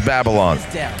Iraq is Babylon?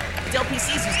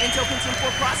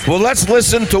 Well, let's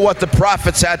listen to what the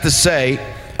prophets had to say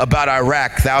about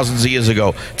Iraq thousands of years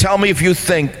ago. Tell me if you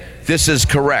think this is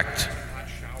correct.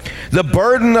 The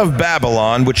burden of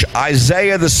Babylon, which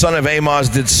Isaiah the son of Amoz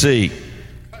did see.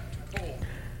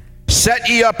 Set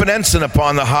ye up an ensign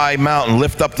upon the high mountain,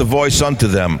 lift up the voice unto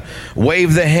them.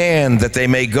 Wave the hand that they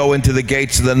may go into the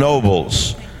gates of the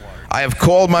nobles. I have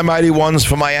called my mighty ones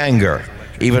for my anger,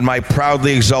 even my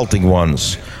proudly exulting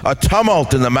ones. A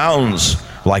tumult in the mountains,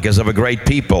 like as of a great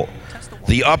people.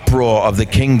 The uproar of the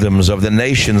kingdoms of the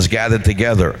nations gathered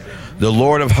together. The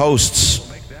Lord of hosts,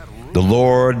 the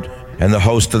Lord and the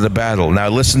host of the battle. Now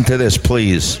listen to this,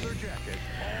 please.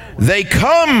 They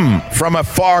come from a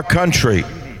far country,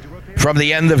 from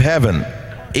the end of heaven,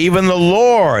 even the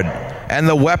Lord and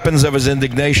the weapons of his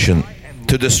indignation,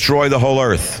 to destroy the whole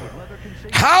earth.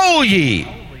 Howl ye,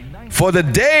 for the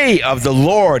day of the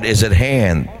Lord is at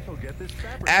hand.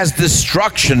 As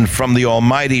destruction from the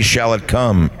Almighty shall it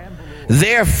come.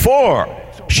 Therefore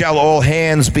shall all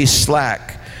hands be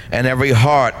slack, and every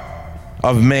heart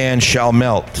of man shall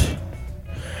melt.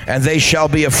 And they shall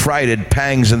be affrighted,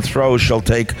 pangs and throes shall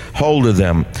take hold of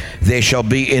them. They shall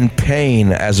be in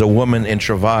pain as a woman in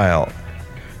travail.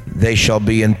 They shall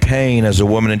be in pain as a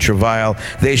woman in travail.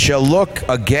 They shall look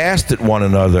aghast at one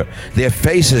another. Their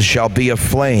faces shall be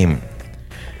aflame.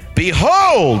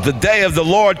 Behold, the day of the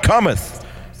Lord cometh,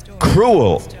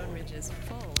 cruel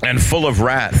and full of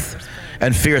wrath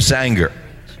and fierce anger.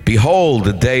 Behold,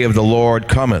 the day of the Lord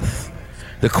cometh.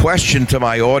 The question to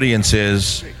my audience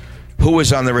is, who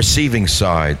is on the receiving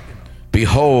side?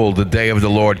 Behold, the day of the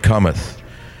Lord cometh,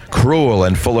 cruel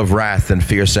and full of wrath and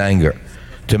fierce anger,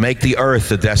 to make the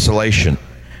earth a desolation,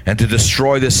 and to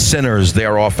destroy the sinners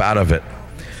thereof out of it.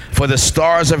 For the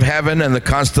stars of heaven and the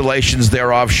constellations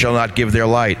thereof shall not give their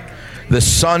light. The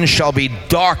sun shall be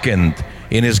darkened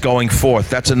in his going forth.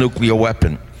 That's a nuclear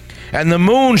weapon. And the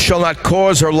moon shall not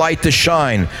cause her light to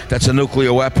shine. That's a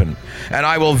nuclear weapon. And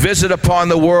I will visit upon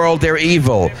the world their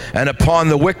evil, and upon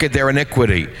the wicked their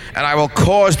iniquity. And I will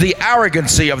cause the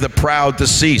arrogancy of the proud to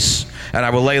cease. And I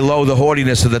will lay low the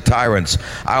haughtiness of the tyrants.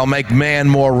 I will make man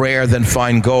more rare than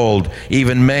fine gold,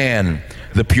 even man,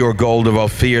 the pure gold of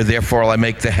Ophir. Therefore will I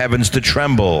make the heavens to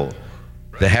tremble,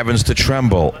 the heavens to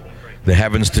tremble, the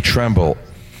heavens to tremble.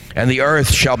 And the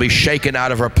earth shall be shaken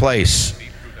out of her place,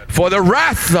 for the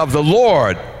wrath of the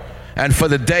Lord, and for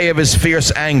the day of his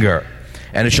fierce anger.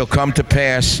 And it shall come to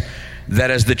pass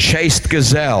that as the chaste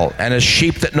gazelle, and as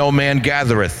sheep that no man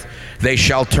gathereth, they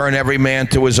shall turn every man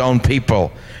to his own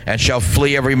people, and shall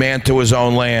flee every man to his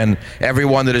own land. Every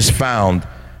one that is found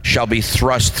shall be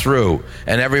thrust through,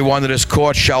 and every one that is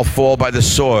caught shall fall by the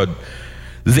sword.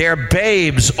 Their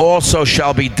babes also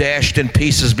shall be dashed in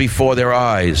pieces before their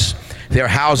eyes. Their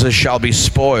houses shall be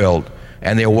spoiled,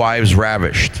 and their wives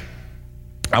ravished.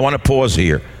 I want to pause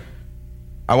here.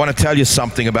 I want to tell you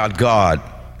something about God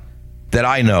that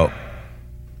I know.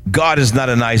 God is not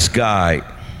a nice guy.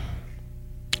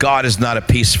 God is not a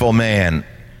peaceful man.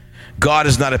 God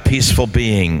is not a peaceful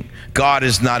being. God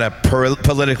is not a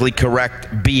politically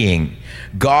correct being.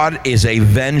 God is a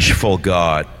vengeful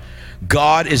God.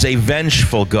 God is a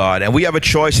vengeful God. And we have a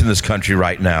choice in this country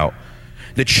right now.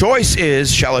 The choice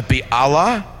is, shall it be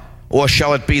Allah, or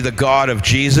shall it be the God of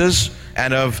Jesus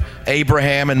and of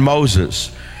Abraham and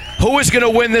Moses? Who is going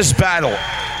to win this battle?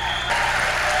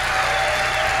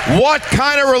 What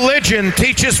kind of religion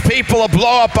teaches people to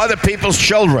blow up other people's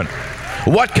children?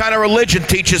 What kind of religion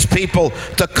teaches people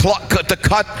to cut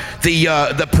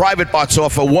the private parts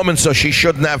off a woman so she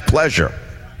shouldn't have pleasure?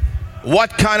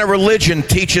 What kind of religion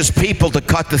teaches people to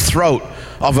cut the throat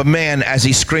of a man as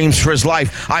he screams for his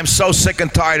life? I'm so sick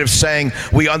and tired of saying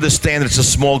we understand it's a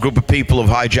small group of people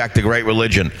who have hijacked a great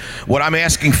religion. What I'm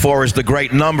asking for is the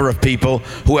great number of people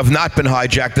who have not been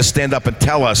hijacked to stand up and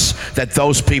tell us that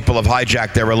those people have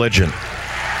hijacked their religion.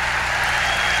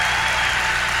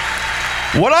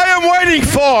 What I am waiting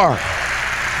for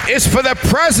is for the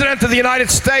President of the United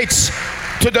States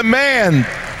to demand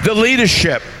the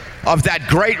leadership of that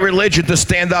great religion to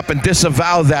stand up and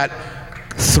disavow that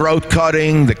throat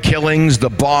cutting, the killings, the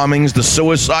bombings, the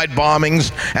suicide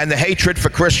bombings, and the hatred for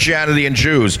Christianity and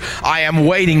Jews. I am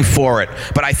waiting for it,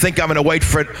 but I think I'm going to wait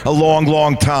for it a long,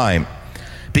 long time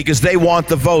because they want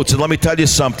the votes. And let me tell you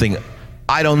something,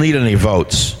 I don't need any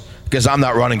votes because I'm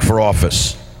not running for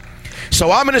office.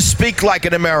 So I'm going to speak like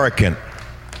an American.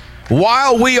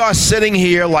 While we are sitting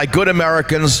here like good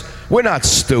Americans, we're not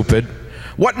stupid.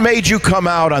 What made you come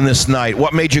out on this night?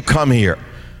 What made you come here?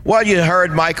 Well, you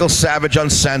heard Michael Savage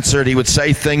Uncensored. He would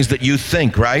say things that you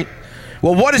think, right?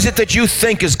 Well, what is it that you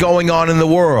think is going on in the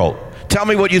world? Tell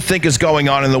me what you think is going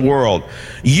on in the world.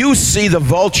 You see the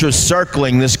vultures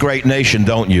circling this great nation,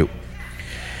 don't you?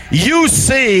 You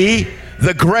see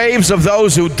the graves of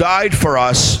those who died for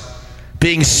us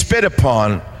being spit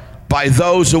upon by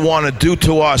those who want to do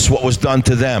to us what was done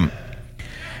to them.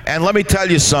 And let me tell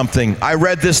you something. I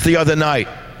read this the other night,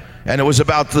 and it was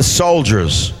about the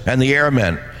soldiers and the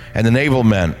airmen and the naval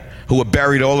men who were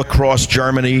buried all across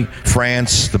Germany,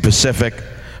 France, the Pacific,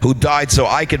 who died so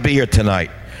I could be here tonight.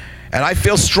 And I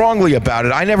feel strongly about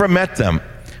it. I never met them,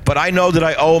 but I know that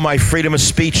I owe my freedom of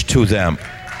speech to them.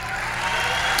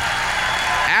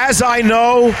 As I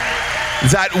know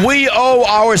that we owe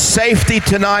our safety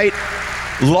tonight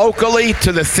locally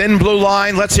to the thin blue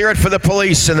line. Let's hear it for the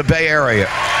police in the Bay Area.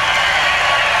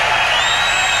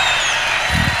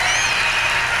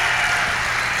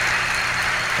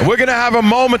 We're going to have a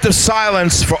moment of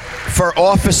silence for for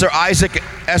Officer Isaac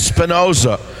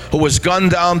Espinoza, who was gunned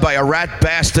down by a rat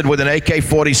bastard with an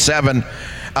AK-47,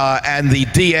 and the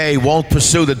DA won't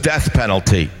pursue the death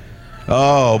penalty.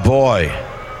 Oh, boy.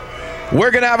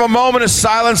 We're going to have a moment of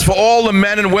silence for all the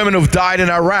men and women who've died in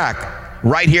Iraq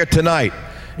right here tonight.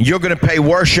 You're going to pay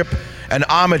worship and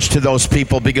homage to those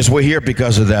people because we're here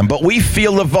because of them. But we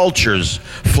feel the vultures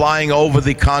flying over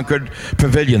the Concord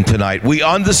Pavilion tonight. We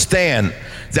understand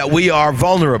that we are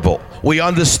vulnerable. We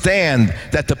understand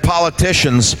that the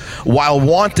politicians, while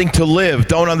wanting to live,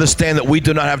 don't understand that we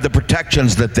do not have the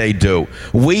protections that they do.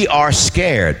 We are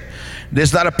scared.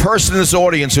 There's not a person in this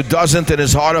audience who doesn't, in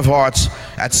his heart of hearts,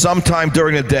 at some time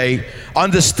during the day,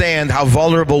 understand how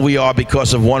vulnerable we are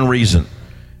because of one reason.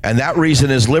 And that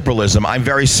reason is liberalism. I'm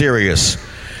very serious.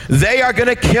 They are going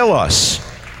to kill us.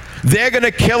 They're going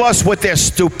to kill us with their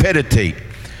stupidity.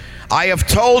 I have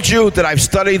told you that I've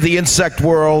studied the insect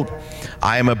world.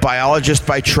 I am a biologist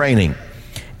by training.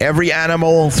 Every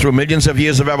animal, through millions of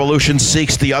years of evolution,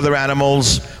 seeks the other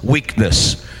animal's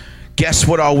weakness. Guess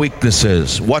what our weakness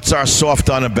is? What's our soft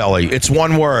underbelly? It's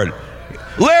one word: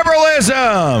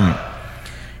 liberalism.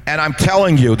 And I'm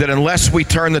telling you that unless we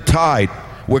turn the tide,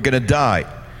 we're going to die.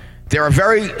 There are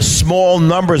very small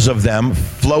numbers of them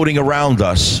floating around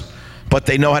us, but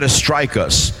they know how to strike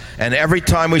us. And every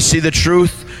time we see the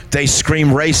truth, they scream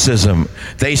racism.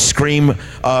 They scream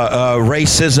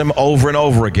racism over and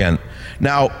over again.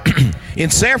 Now, in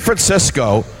San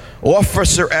Francisco,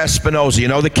 Officer Espinoza, you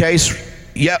know the case?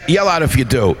 Yell out if you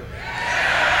do.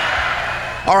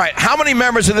 All right, how many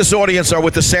members of this audience are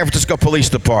with the San Francisco Police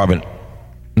Department?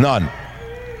 None.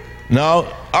 No?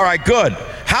 All right, good.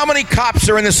 How many cops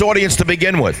are in this audience to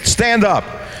begin with? Stand up.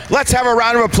 Let's have a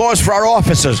round of applause for our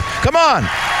officers. Come on.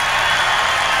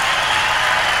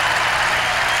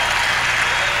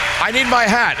 I need my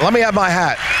hat. Let me have my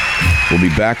hat. We'll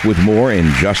be back with more in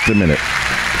just a minute.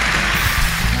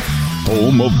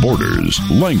 Home of borders,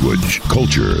 language,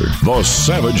 culture, the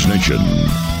Savage Nation.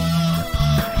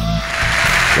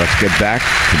 Let's get back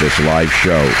to this live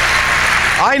show.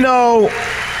 I know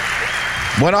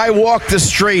when I walk the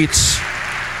streets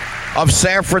of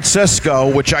San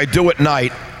Francisco, which I do at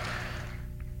night,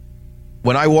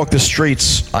 when I walk the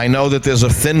streets, I know that there's a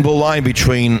thin blue line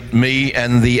between me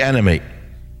and the enemy.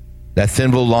 That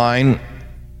thin blue line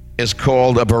is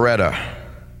called a Beretta.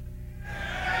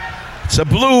 It's a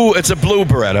blue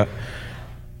Beretta,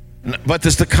 but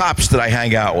there's the cops that I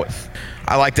hang out with.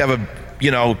 I like to have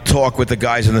a, talk with the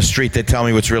guys in the street. They tell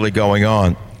me what's really going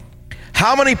on.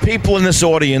 How many people in this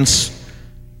audience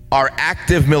are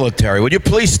active military? Would you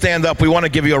please stand up? We want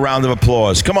to give you a round of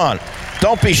applause. Come on.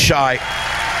 Don't be shy.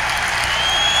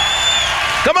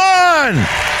 Come on.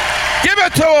 Give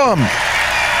it to them.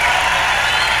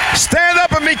 Stand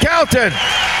up and be counted.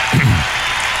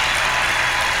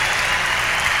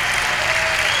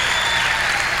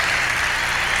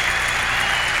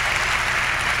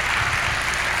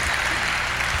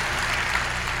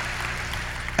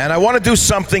 And I want to do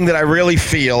something that I really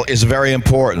feel is very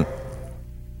important.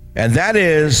 And that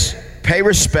is pay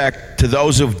respect to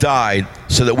those who've died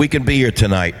so that we can be here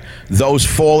tonight. Those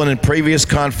fallen in previous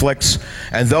conflicts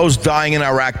and those dying in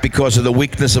Iraq because of the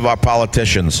weakness of our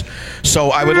politicians. So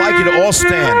I would like you to all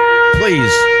stand,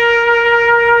 please.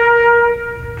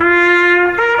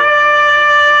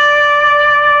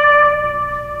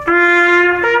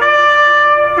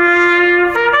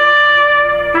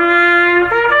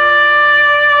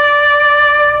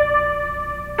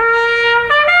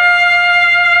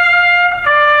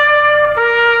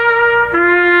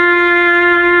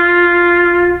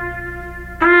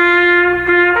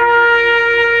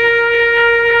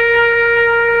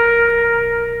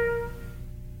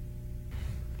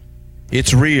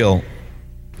 It's real.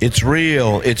 It's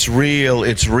real. It's real.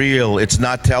 It's real. It's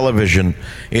not television.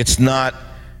 It's not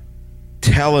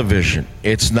television.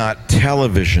 It's not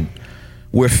television.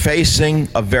 We're facing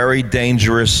a very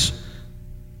dangerous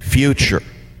future.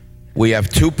 We have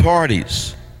two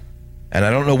parties, and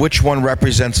I don't know which one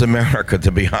represents America,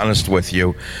 to be honest with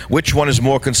you. Which one is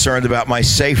more concerned about my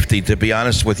safety, to be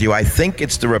honest with you? I think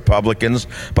it's the Republicans,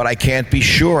 but I can't be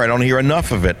sure. I don't hear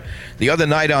enough of it. The other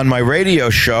night on my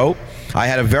radio show, I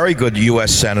had a very good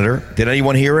U.S. Senator. Did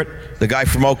anyone hear it? The guy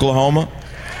from Oklahoma?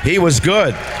 He was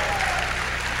good.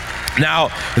 Now,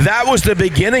 that was the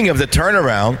beginning of the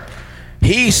turnaround.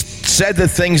 He said the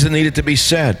things that needed to be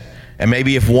said. And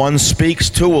maybe if one speaks,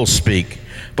 two will speak.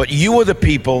 But you are the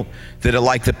people that are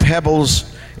like the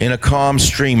pebbles in a calm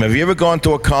stream. Have you ever gone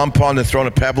to a calm pond and thrown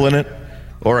a pebble in it?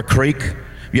 Or a creek?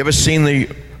 Have you ever seen the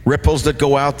ripples that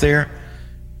go out there?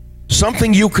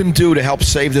 Something you can do to help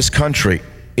save this country.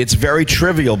 It's very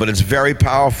trivial, but it's very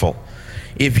powerful.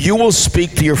 if you will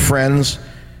speak to your friends,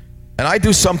 and I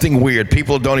do something weird,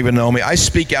 people don't even know me, I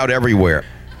speak out everywhere.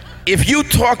 If you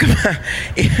talk about,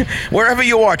 wherever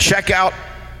you are, check out,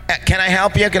 can I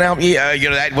help you? Can I help you?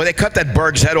 Well, they cut that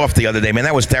Berg's head off the other day, man,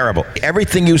 that was terrible.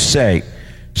 Everything you say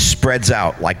spreads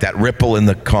out like that ripple in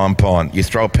the calm pond. You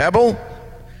throw a pebble,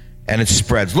 and it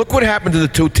spreads. Look what happened to the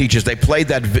two teachers. They played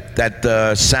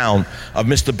that sound of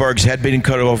Mr. Berg's head being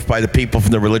cut off by the people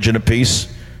from the Religion of Peace.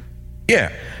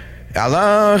 Yeah.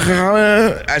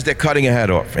 Allah, as they're cutting a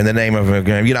head off in the name of,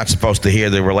 you're not supposed to hear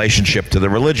the relationship to the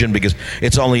religion because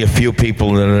it's only a few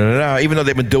people, even though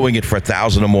they've been doing it for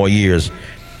 1,000 or more years.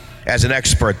 As an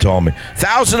expert told me,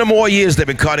 1,000 or more years they've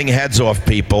been cutting heads off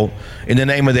people in the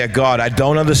name of their God. I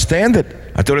don't understand it.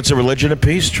 I thought it's a religion of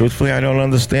peace. Truthfully, I don't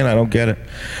understand. I don't get it.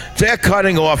 They're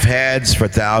cutting off heads for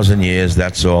 1,000 years,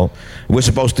 that's all. We're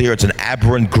supposed to hear it's an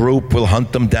aberrant group. We'll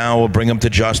hunt them down. We'll bring them to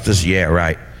justice. Yeah,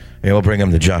 right. Yeah, we'll bring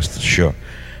them to justice, sure.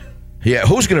 Yeah,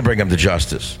 who's going to bring them to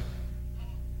justice?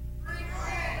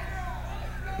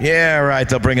 Yeah, right.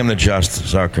 They'll bring them to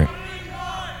justice. Okay.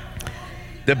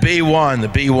 The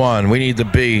B1. We need the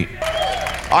B.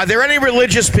 Are there any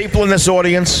religious people in this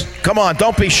audience? Come on,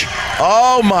 don't be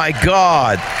oh my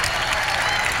God.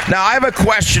 Now I have a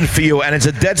question for you, and it's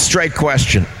a dead straight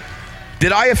question.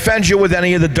 Did I offend you with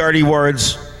any of the dirty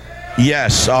words?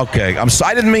 Yes, okay.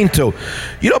 I didn't mean to.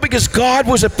 Because God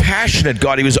was a passionate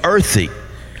God. He was earthy.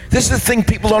 This is the thing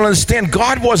people don't understand.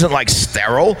 God wasn't like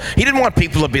sterile. He didn't want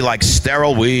people to be like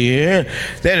sterile. They're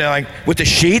like with the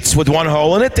sheets with one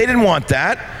hole in it. They didn't want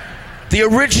that. The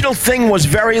original thing was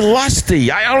very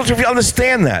lusty. I don't know if you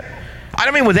understand that. I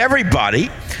don't mean with everybody,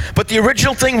 but the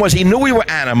original thing was he knew we were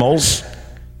animals.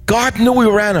 God knew we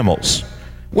were animals.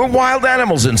 We're wild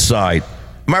animals inside.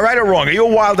 Am I right or wrong? Are you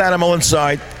a wild animal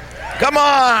inside? Come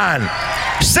on!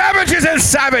 Savages and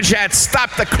savagettes, stop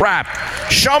the crap.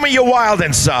 Show me you're wild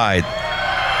inside.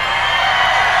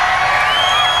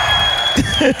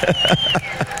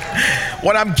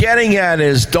 What I'm getting at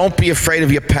is don't be afraid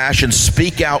of your passion.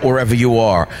 Speak out wherever you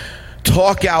are.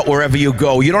 Talk out wherever you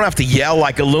go. You don't have to yell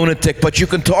like a lunatic, but you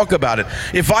can talk about it.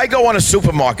 If I go on a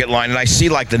supermarket line and I see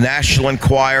like the National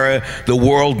Enquirer, the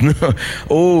World,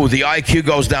 oh, the IQ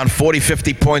goes down 40,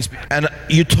 50 points, and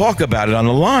you talk about it on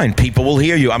the line, people will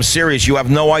hear you. I'm serious. You have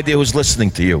no idea who's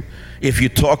listening to you. If you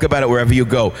talk about it wherever you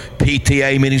go,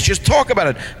 PTA meetings, just talk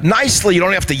about it nicely. You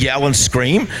don't have to yell and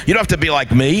scream. You don't have to be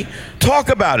like me. Talk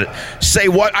about it. Say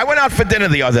what? I went out for dinner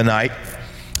the other night,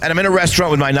 and I'm in a restaurant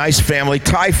with my nice family,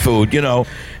 Thai food,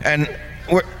 and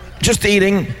we're just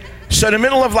eating. So in the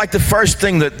middle of like the first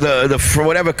thing that for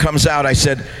whatever comes out, I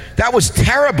said, that was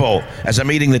terrible as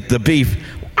I'm eating the beef.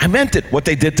 I meant it, what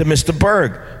they did to Mr.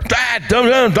 Berg. Dad,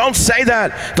 don't say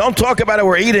that. Don't talk about it,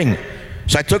 we're eating.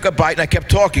 So I took a bite and I kept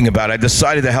talking about it. I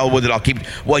decided the hell with it,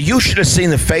 well, you should have seen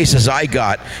the faces I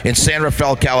got in San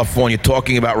Rafael, California,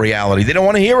 talking about reality. They don't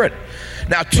want to hear it.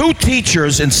 Now, 2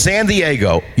 teachers in San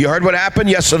Diego, you heard what happened,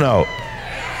 yes or no?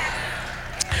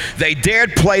 They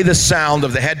dared play the sound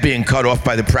of the head being cut off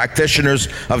by the practitioners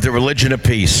of the Religion of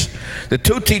Peace. The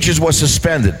 2 teachers were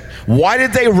suspended. Why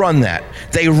did they run that?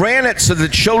 They ran it so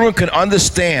that children could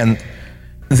understand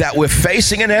that we're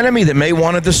facing an enemy that may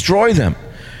want to destroy them.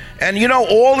 And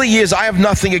all the years, I have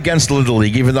nothing against Little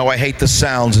League, even though I hate the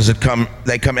sounds as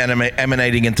they come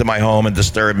emanating into my home and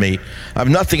disturb me. I have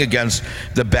nothing against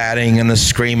the batting and the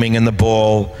screaming and the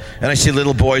ball. And I see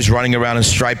little boys running around in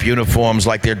striped uniforms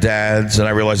like their dads, and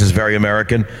I realize it's very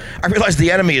American. I realize the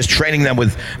enemy is training them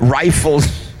with rifles,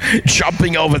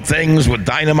 jumping over things with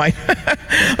dynamite.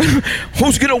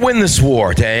 Who's going to win this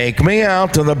war? Take me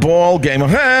out to the ball game,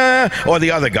 or the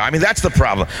other guy. I mean, that's the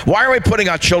problem. Why are we putting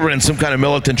our children in some kind of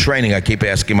militant training? I keep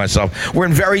asking myself. We're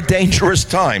in very dangerous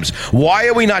times. Why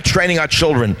are we not training our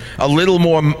children a little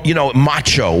more,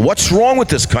 macho? What's wrong with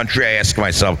this country, I ask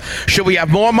myself. Should we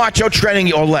have more macho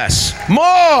training or less?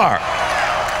 More!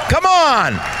 Come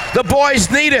on! The boys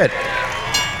need it.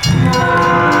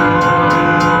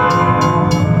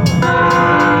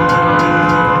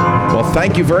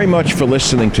 Thank you very much for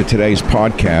listening to today's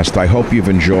podcast. I hope you've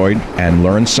enjoyed and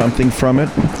learned something from it.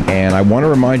 And I want to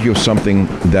remind you of something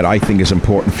that I think is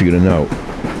important for you to know.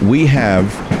 We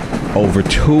have over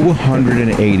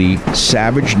 280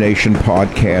 Savage Nation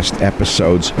podcast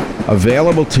episodes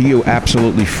available to you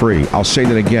absolutely free. I'll say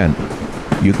that again.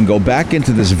 You can go back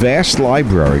into this vast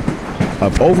library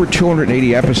of over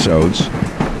 280 episodes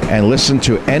and listen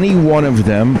to any one of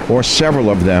them or several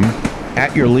of them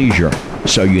at your leisure.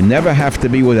 So you never have to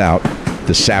be without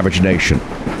the Savage Nation.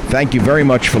 Thank you very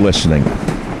much for listening.